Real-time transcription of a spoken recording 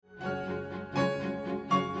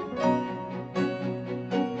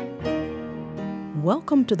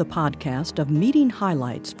Welcome to the podcast of meeting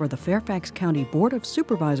highlights for the Fairfax County Board of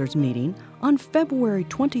Supervisors meeting on February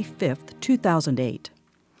 25, 2008.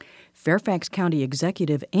 Fairfax County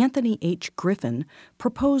Executive Anthony H. Griffin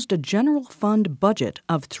proposed a general fund budget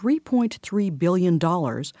of $3.3 billion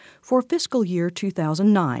for fiscal year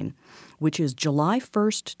 2009, which is July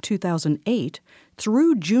 1, 2008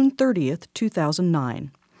 through June 30,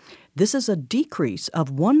 2009. This is a decrease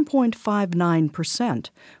of 1.59%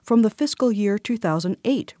 from the fiscal year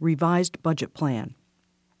 2008 revised budget plan.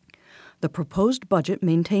 The proposed budget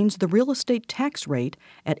maintains the real estate tax rate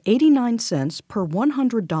at 89 cents per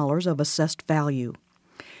 $100 of assessed value.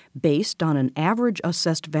 Based on an average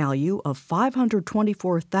assessed value of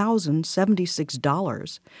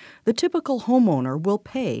 $524,076, the typical homeowner will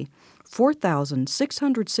pay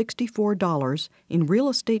 $4,664 in real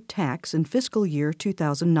estate tax in fiscal year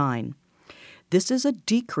 2009. This is a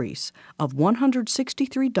decrease of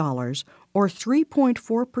 $163 or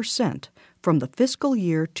 3.4% from the fiscal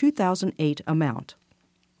year 2008 amount.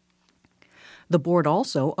 The board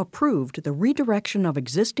also approved the redirection of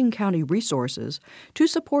existing county resources to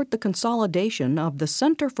support the consolidation of the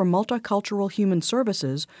Center for Multicultural Human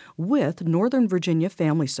Services with Northern Virginia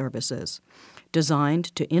Family Services,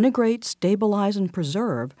 designed to integrate, stabilize, and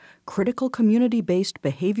preserve critical community-based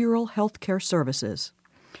behavioral health care services.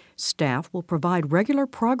 Staff will provide regular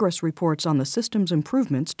progress reports on the system's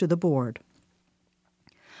improvements to the board.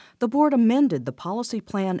 The board amended the policy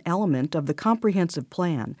plan element of the comprehensive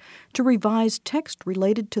plan to revise text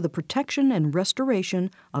related to the protection and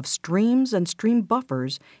restoration of streams and stream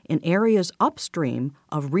buffers in areas upstream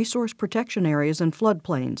of resource protection areas and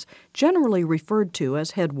floodplains, generally referred to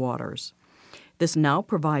as headwaters. This now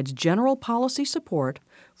provides general policy support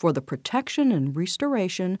for the protection and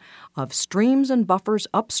restoration of streams and buffers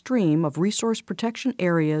upstream of resource protection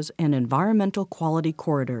areas and environmental quality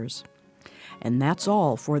corridors. And that's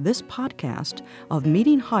all for this podcast of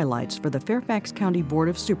meeting highlights for the Fairfax County Board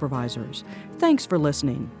of Supervisors. Thanks for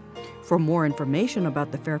listening. For more information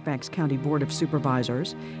about the Fairfax County Board of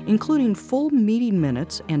Supervisors, including full meeting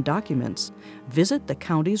minutes and documents, visit the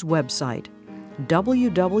county's website,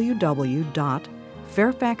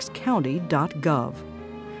 www.fairfaxcounty.gov.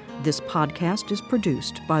 This podcast is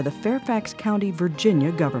produced by the Fairfax County,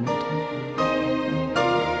 Virginia government.